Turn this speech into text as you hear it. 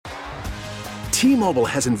T-Mobile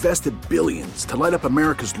has invested billions to light up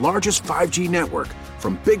America's largest 5G network,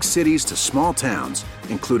 from big cities to small towns,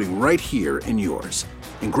 including right here in yours.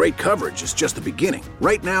 And great coverage is just the beginning.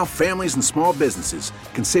 Right now, families and small businesses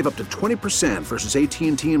can save up to 20% versus AT&T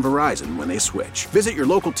and Verizon when they switch. Visit your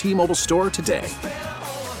local T-Mobile store today.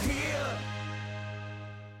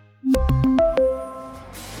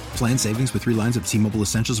 Plan savings with 3 lines of T-Mobile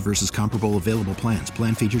Essentials versus comparable available plans.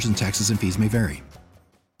 Plan features and taxes and fees may vary.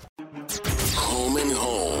 Home and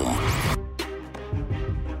Home.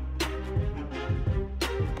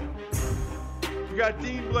 We got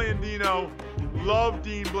Dean Blandino. Love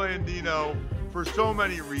Dean Blandino for so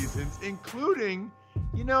many reasons, including,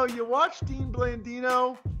 you watch Dean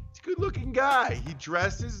Blandino, he's a good-looking guy. He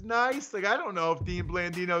dresses nice. I don't know if Dean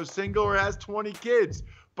Blandino's single or has 20 kids,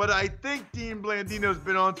 but I think Dean Blandino's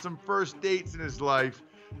been on some first dates in his life.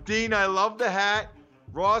 Dean, I love the hat.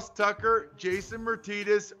 Ross Tucker, Jason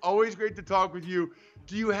Martinez, always great to talk with you.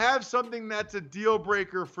 Do you have something that's a deal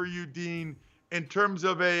breaker for you, Dean, in terms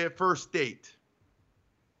of a first date?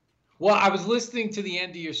 Well, I was listening to the end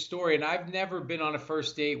of your story, and I've never been on a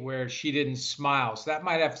first date where she didn't smile. So that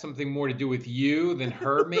might have something more to do with you than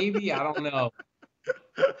her, maybe. I don't know.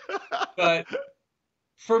 But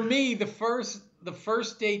for me, the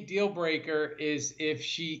first date deal breaker is if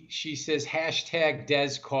she says hashtag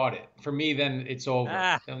Des caught it. For me, then it's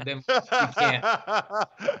over. Then we can't.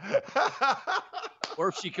 Or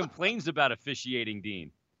if she complains about officiating, Dean.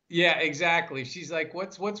 Yeah, exactly. She's like,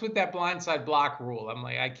 "What's with that blindside block rule?" I'm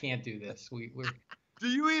like, "I can't do this." We're. Do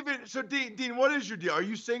you even? So, Dean, what is your deal? Are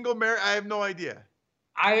you single, married? I have no idea.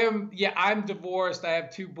 I am. Yeah, I'm divorced. I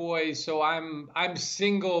have 2 boys, so I'm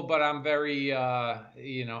single, but I'm very,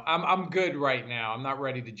 I'm good right now. I'm not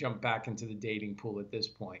ready to jump back into the dating pool at this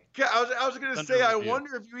point. I was gonna say, I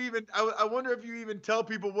wonder if you even tell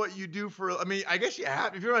people what you do for. I mean, I guess you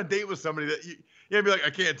have. If you're on a date with somebody that you'd be like, I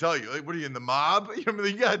can't tell you. Like, what are you in the mob? You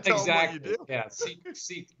gotta tell them what you do. Yeah,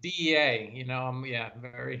 see DEA. I'm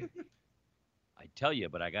very. I tell you,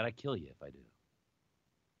 but I gotta kill you if I do.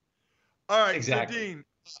 All right, exactly. So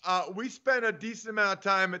Dean, we spent a decent amount of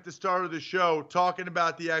time at the start of the show talking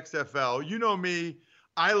about the XFL. You know me,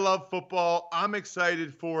 I love football. I'm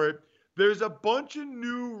excited for it. There's a bunch of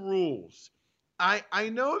new rules. I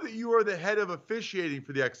know that you are the head of officiating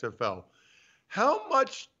for the XFL. How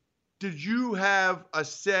much did you have a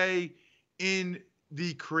say in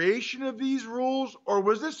the creation of these rules, or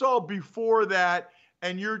was this all before that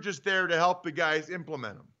and you're just there to help the guys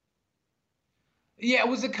implement them? Yeah, it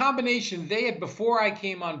was a combination. Before I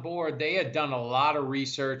came on board, they had done a lot of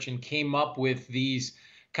research and came up with these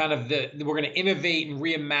we're going to innovate and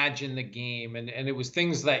reimagine the game. And it was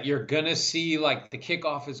things that you're going to see, like the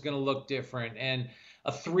kickoff is going to look different and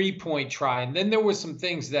a 3-point try. And then there was some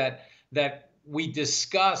things that we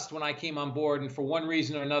discussed when I came on board. And for one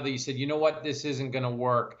reason or another, you said, you know what, this isn't going to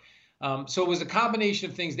work. So it was a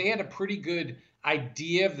combination of things. They had a pretty good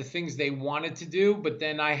idea of the things they wanted to do, but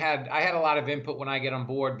then I had a lot of input when I get on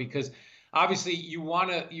board, because obviously you want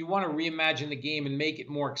to reimagine the game and make it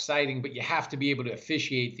more exciting, but you have to be able to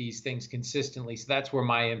officiate these things consistently. So that's where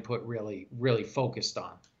my input really focused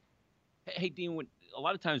on. Hey, Dean, a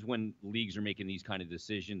lot of times when leagues are making these kind of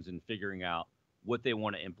decisions and figuring out what they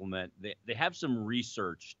want to implement, they have some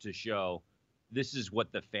research to show this is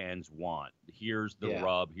what the fans want. Here's the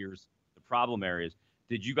rub. Here's the problem areas.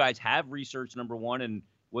 Did you guys have research, number one? And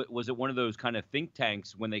was it one of those kind of think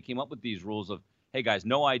tanks when they came up with these rules of, hey, guys,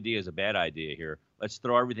 no idea is a bad idea here. Let's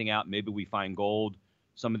throw everything out. Maybe we find gold.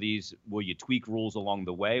 Some of these, will you tweak rules along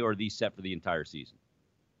the way, or are these set for the entire season?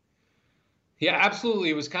 Yeah, absolutely.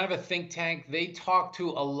 It was kind of a think tank. They talked to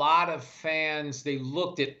a lot of fans. They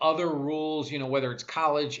looked at other rules, whether it's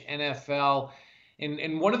college, NFL.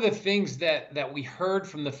 And one of the things that we heard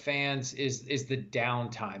from the fans is the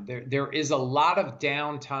downtime. There is a lot of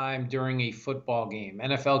downtime during a football game.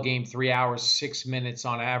 NFL game, 3 hours, 6 minutes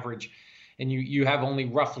on average. And you have only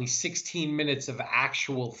roughly 16 minutes of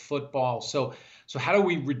actual football. So how do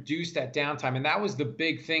we reduce that downtime? And that was the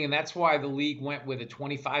big thing. And that's why the league went with a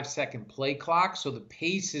 25-second play clock. So the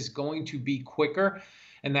pace is going to be quicker.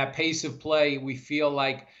 And that pace of play, we feel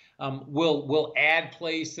like, will add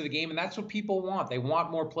plays to the game. And that's what people want. They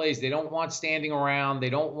want more plays. They don't want standing around.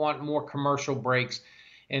 They don't want more commercial breaks.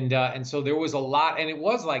 And so there was a lot. And it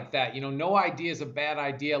was like that. No idea is a bad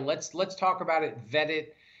idea. Let's talk about it, vet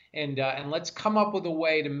it, and let's come up with a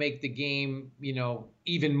way to make the game,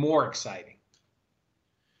 even more exciting.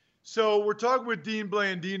 So we're talking with Dean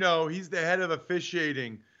Blandino. He's the head of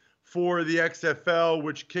officiating for the XFL,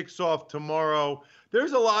 which kicks off tomorrow.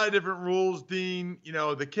 There's a lot of different rules, Dean.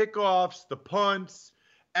 The kickoffs, the punts,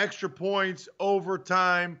 extra points,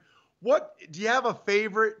 overtime. What do you have a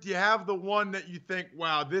favorite? Do you have the one that you think,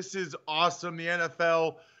 wow, this is awesome? The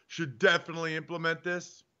NFL should definitely implement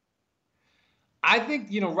this? I think,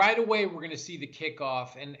 right away we're going to see the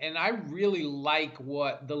kickoff. And I really like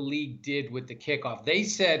what the league did with the kickoff. They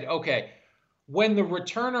said, okay, when the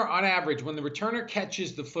returner, on average, when the returner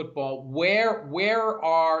catches the football,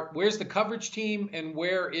 where's the coverage team and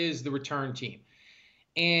where is the return team?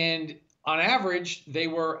 And on average, they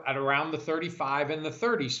were at around the 35 and the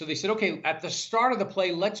 30. So they said, okay, at the start of the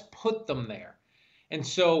play, let's put them there. And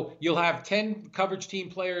so you'll have 10 coverage team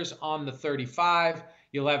players on the 35.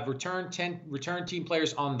 You'll have 10 return team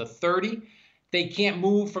players on the 30. They can't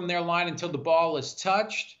move from their line until the ball is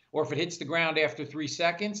touched or if it hits the ground after 3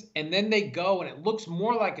 seconds. And then they go, and it looks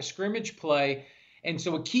more like a scrimmage play. And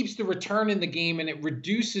so it keeps the return in the game, and it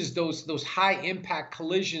reduces those high impact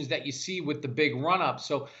collisions that you see with the big run up.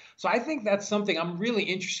 So I think that's something I'm really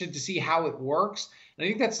interested to see how it works. And I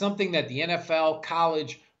think that's something that the NFL,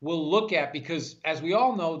 college will look at, because as we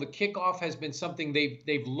all know, the kickoff has been something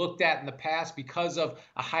they've looked at in the past because of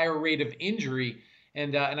a higher rate of injury.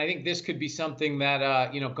 And I think this could be something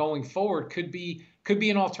that going forward could be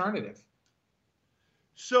an alternative.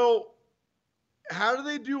 So how do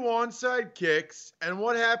they do onside kicks, and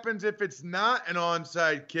what happens if it's not an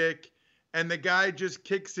onside kick and the guy just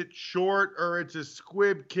kicks it short, or it's a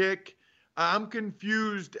squib kick? I'm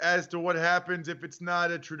confused as to what happens if it's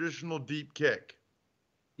not a traditional deep kick.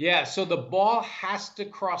 Yeah, so the ball has to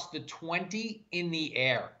cross the 20 in the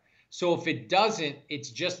air. So if it doesn't,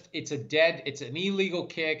 it's an illegal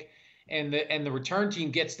kick, and the return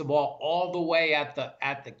team gets the ball all the way at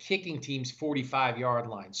the kicking team's 45-yard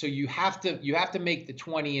line. So you have to make the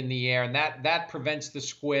 20 in the air, and that prevents the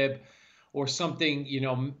squib or something,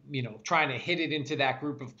 trying to hit it into that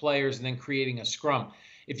group of players and then creating a scrum.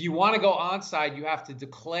 If you want to go onside, you have to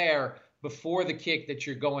declare before the kick that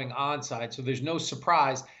you're going onside, so there's no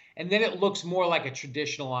surprise. And then it looks more like a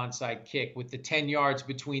traditional onside kick with the 10 yards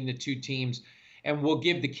between the two teams, and we'll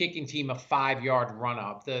give the kicking team a 5-yard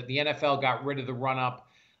run-up. The NFL got rid of the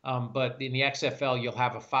run-up, but in the XFL, you'll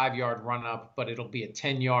have a 5-yard run-up, but it'll be a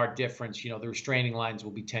 10-yard difference. The restraining lines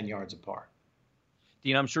will be 10 yards apart.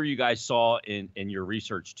 Dean, I'm sure you guys saw in your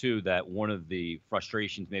research, too, that one of the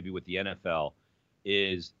frustrations maybe with the NFL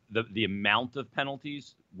is the amount of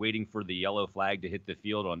penalties waiting for the yellow flag to hit the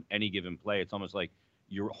field on any given play. It's almost like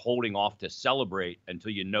you're holding off to celebrate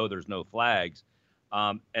until you know there's no flags.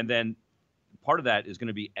 And then part of that is going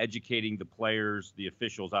to be educating the players, the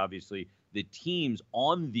officials, obviously, the teams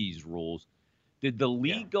on these rules. Did the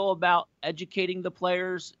league go about educating the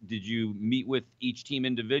players? Did you meet with each team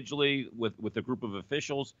individually with a group of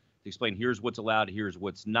officials to explain here's what's allowed, here's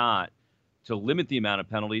what's not, to limit the amount of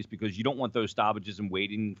penalties, because you don't want those stoppages and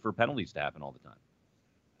waiting for penalties to happen all the time?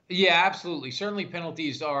 Yeah, absolutely. Certainly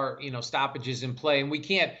penalties are, stoppages in play, and we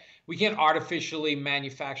can't artificially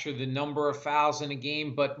manufacture the number of fouls in a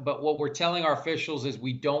game, but what we're telling our officials is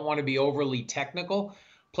we don't want to be overly technical.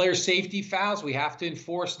 Player safety fouls, we have to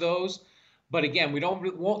enforce those. But again, we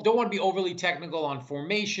don't want to be overly technical on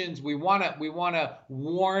formations. We want to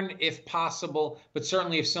warn if possible, but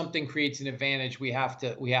certainly if something creates an advantage, we have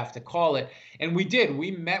to call it. And we did.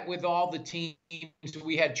 We met with all the teams.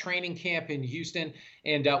 We had training camp in Houston,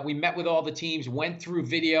 and we met with all the teams. Went through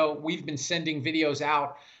video. We've been sending videos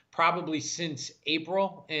out probably since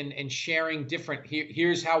April and sharing different.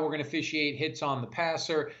 Here's how we're going to officiate hits on the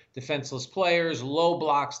passer, defenseless players, low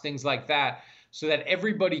blocks, things like that, so that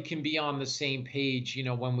everybody can be on the same page,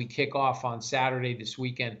 when we kick off on Saturday this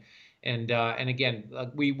weekend. And again,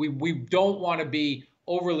 we don't want to be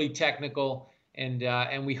overly technical,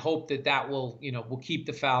 and we hope that will keep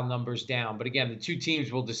the foul numbers down. But again, the two teams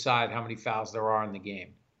will decide how many fouls there are in the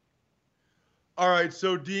game. All right,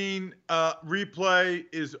 so Dean, replay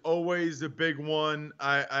is always a big one.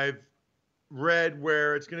 I've read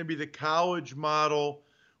where it's going to be the college model,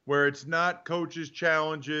 where it's not coaches'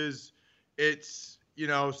 challenges. It's,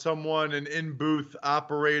 someone, an in-booth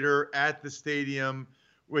operator at the stadium,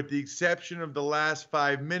 with the exception of the last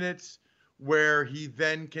 5 minutes, where he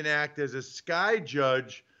then can act as a sky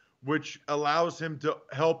judge, which allows him to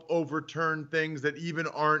help overturn things that even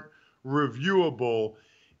aren't reviewable.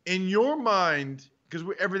 In your mind, because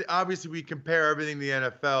obviously we compare everything to the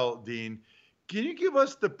NFL, Dean, can you give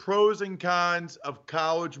us the pros and cons of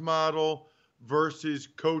college model versus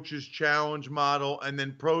coach's challenge model, and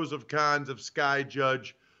then pros of cons of sky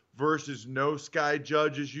judge versus no sky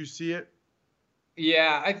judge as you see it?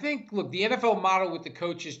 Yeah, I think, look, the NFL model with the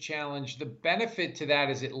coach's challenge, the benefit to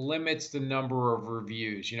that is it limits the number of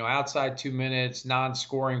reviews, outside 2 minutes,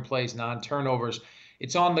 non-scoring plays, non-turnovers.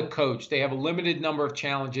 It's on the coach. They have a limited number of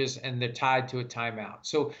challenges, and they're tied to a timeout.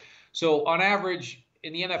 So on average,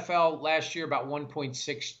 in the NFL last year, about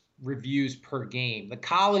 1.6 reviews per game. The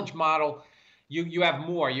college model, you have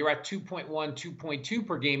more. You're at 2.1, 2.2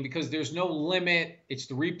 per game because there's no limit. It's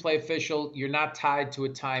the replay official. You're not tied to a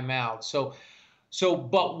timeout.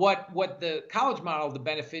 But what the college model, the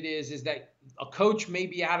benefit is that a coach may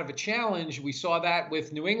be out of a challenge. We saw that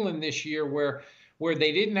with New England this year where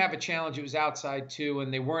they didn't have a challenge. It was outside two,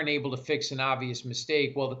 and they weren't able to fix an obvious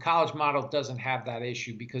mistake. Well, the college model doesn't have that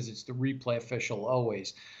issue because it's the replay official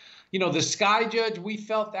always. The sky judge, we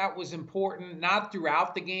felt that was important, not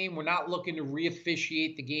throughout the game. We're not looking to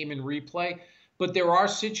re-officiate the game in replay, but there are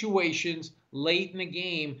situations late in the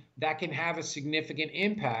game that can have a significant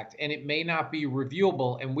impact, and it may not be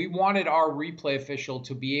reviewable. And we wanted our replay official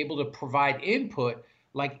to be able to provide input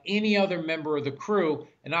like any other member of the crew.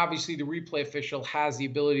 And obviously the replay official has the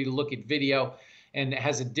ability to look at video and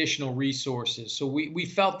has additional resources. So we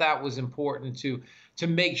felt that was important to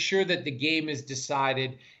make sure that the game is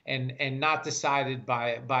decided and not decided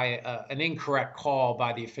by an incorrect call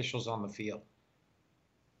by the officials on the field.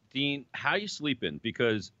 Dean, how are you sleeping?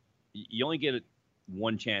 Because you only get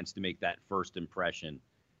one chance to make that first impression,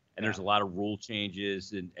 and there's a lot of rule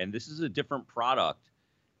changes, and this is a different product,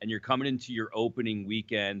 and you're coming into your opening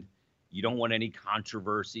weekend. You don't want any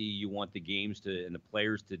controversy. You want the games and the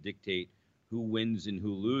players to dictate who wins and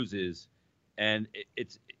who loses, and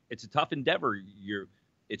it's a tough endeavor.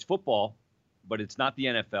 It's football, but it's not the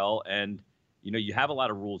NFL, and you have a lot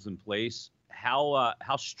of rules in place. How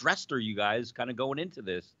stressed are you guys kind of going into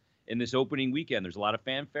this in this opening weekend? There's a lot of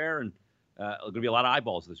fanfare, and going to be a lot of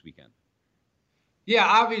eyeballs this weekend. Yeah,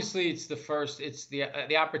 obviously it's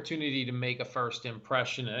the opportunity to make a first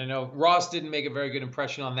impression. And I know Ross didn't make a very good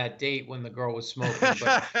impression on that date when the girl was smoking,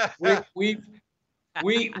 but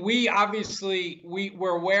we obviously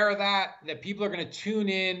we're aware of that people are going to tune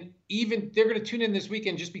in. They're going to tune in this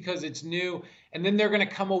weekend just because it's new, and then they're going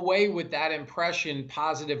to come away with that impression,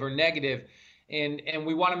 positive or negative. And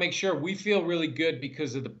we want to make sure we feel really good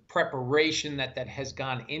because of the preparation that has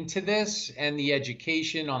gone into this and the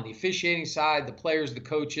education on the officiating side, the players, the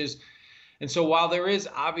coaches. And so while there is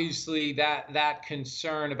obviously that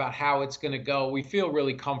concern about how it's going to go, we feel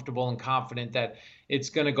really comfortable and confident that it's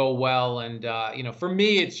going to go well. And, for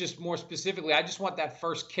me, it's just more specifically, I just want that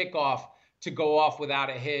first kickoff to go off without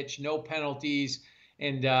a hitch, no penalties,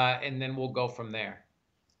 and then we'll go from there.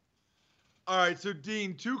 All right, so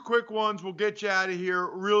Dean, two quick ones. We'll get you out of here.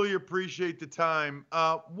 Really appreciate the time.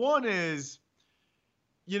 One is,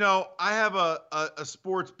 I have a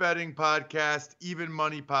sports betting podcast, Even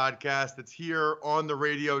Money podcast, that's here on the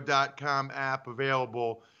radio.com app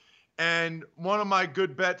available. And one of my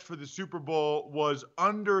good bets for the Super Bowl was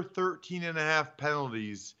under 13.5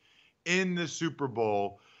 penalties in the Super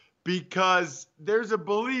Bowl, because there's a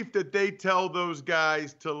belief that they tell those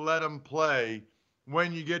guys to let them play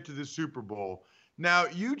when you get to the Super Bowl. Now,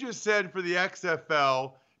 you just said for the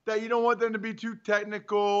XFL that you don't want them to be too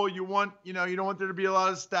technical. You don't want there to be a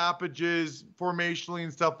lot of stoppages formationally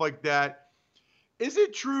and stuff like that. Is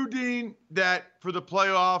it true, Dean, that for the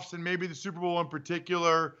playoffs and maybe the Super Bowl in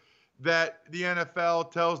particular, that the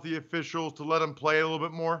NFL tells the officials to let them play a little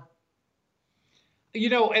bit more?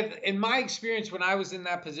 In my experience, when I was in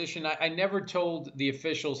that position, I never told the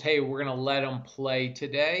officials, hey, we're going to let them play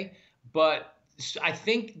today. But I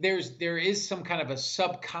think there is some kind of a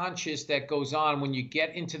subconscious that goes on when you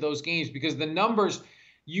get into those games, because the numbers,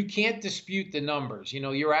 you can't dispute the numbers.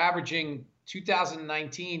 You're averaging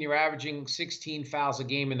 2019, you're averaging 16 fouls a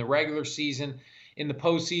game in the regular season. In the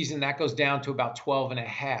postseason, that goes down to about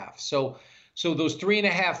 12.5. So those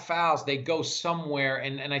 3.5 fouls, they go somewhere.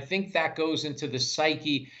 And I think that goes into the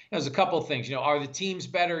psyche. There's a couple of things. Are the teams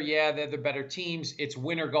better? Yeah, they're the better teams. It's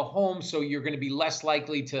win or go home. So you're going to be less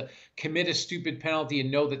likely to commit a stupid penalty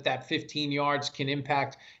and know that 15 yards can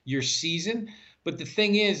impact your season. But the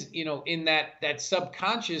thing is, in that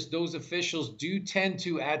subconscious, those officials do tend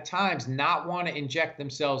to, at times, not want to inject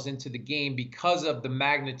themselves into the game because of the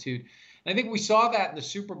magnitude. And I think we saw that in the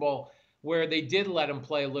Super Bowl, where they did let them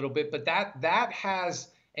play a little bit, but that has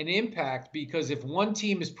an impact, because if one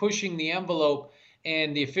team is pushing the envelope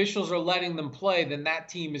and the officials are letting them play, then that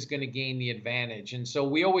team is going to gain the advantage. And so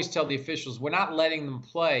we always tell the officials, we're not letting them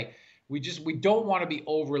play. We don't want to be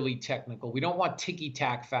overly technical. We don't want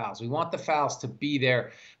ticky-tack fouls. We want the fouls to be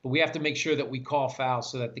there, but we have to make sure that we call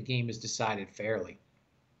fouls so that the game is decided fairly.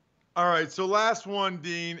 All right, so last one,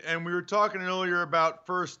 Dean, and we were talking earlier about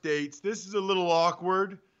first dates. This is a little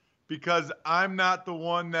awkward because I'm not the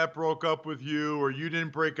one that broke up with you, or you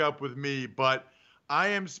didn't break up with me, but I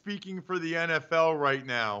am speaking for the NFL right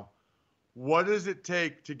now. what does it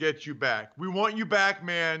take to get you back? We want you back,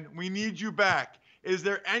 man. We need you back. Is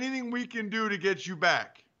there anything we can do to get you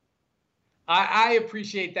back? I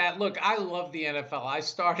appreciate that. Look, I love the NFL. I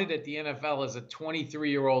started at the NFL as a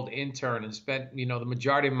 23-year-old intern and spent, the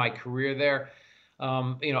majority of my career there.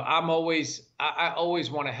 I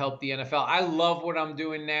always want to help the NFL. I love what I'm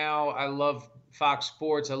doing now. I love Fox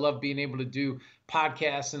Sports. I love being able to do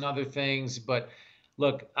podcasts and other things. But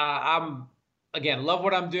look, love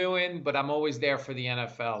what I'm doing, but I'm always there for the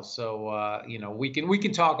NFL. So, we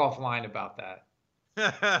can talk offline about that.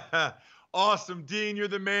 Awesome. Dean, you're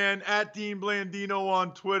the man. At Dean Blandino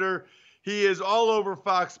on Twitter. He is all over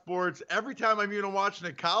Fox Sports. Every time I'm even watching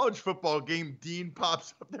a college football game, Dean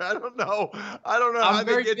pops up there. I don't know how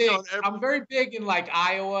they get you on every... I'm very big in like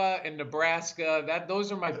Iowa and Nebraska.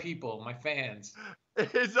 Those are my people, my fans.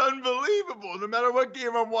 It's unbelievable. No matter what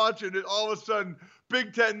game I'm watching, it all of a sudden,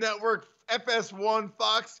 Big Ten Network, FS1,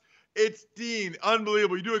 Fox, it's Dean.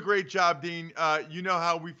 Unbelievable. You do a great job, Dean. You know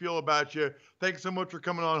how we feel about you. Thanks so much for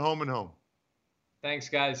coming on Home and Home. Thanks,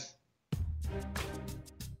 guys.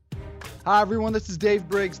 Hi, everyone. This is Dave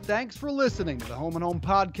Briggs. Thanks for listening to the Home and Home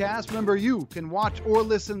podcast. Remember, you can watch or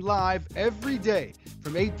listen live every day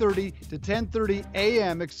from 8:30 to 10:30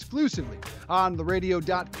 a.m. exclusively on the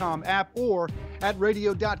radio.com app or at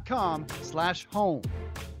radio.com/home.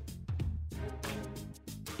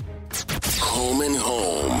 Home and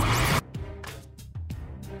Home.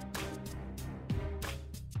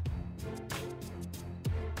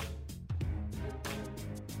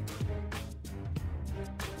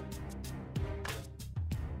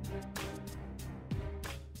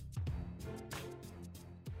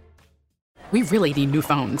 We really need new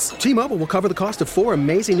phones. T-Mobile will cover the cost of 4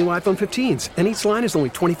 amazing new iPhone 15s, and each line is only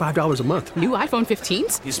 $25 a month. New iPhone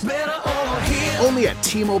 15s? It's better over here. Only at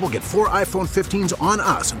T-Mobile, get 4 iPhone 15s on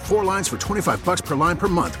us and 4 lines for $25 per line per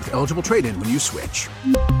month with eligible trade-in when you switch.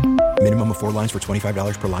 Minimum of 4 lines for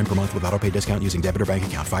 $25 per line per month with autopay discount using debit or bank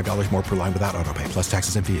account. $5 more per line without autopay, plus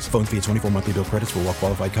taxes and fees. Phone fee at 24 monthly bill credits for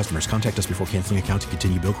well-qualified customers. Contact us before canceling account to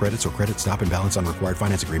continue bill credits or credit stop and balance on required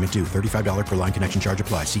finance agreement due. $35 per line connection charge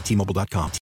applies. See T-Mobile.com.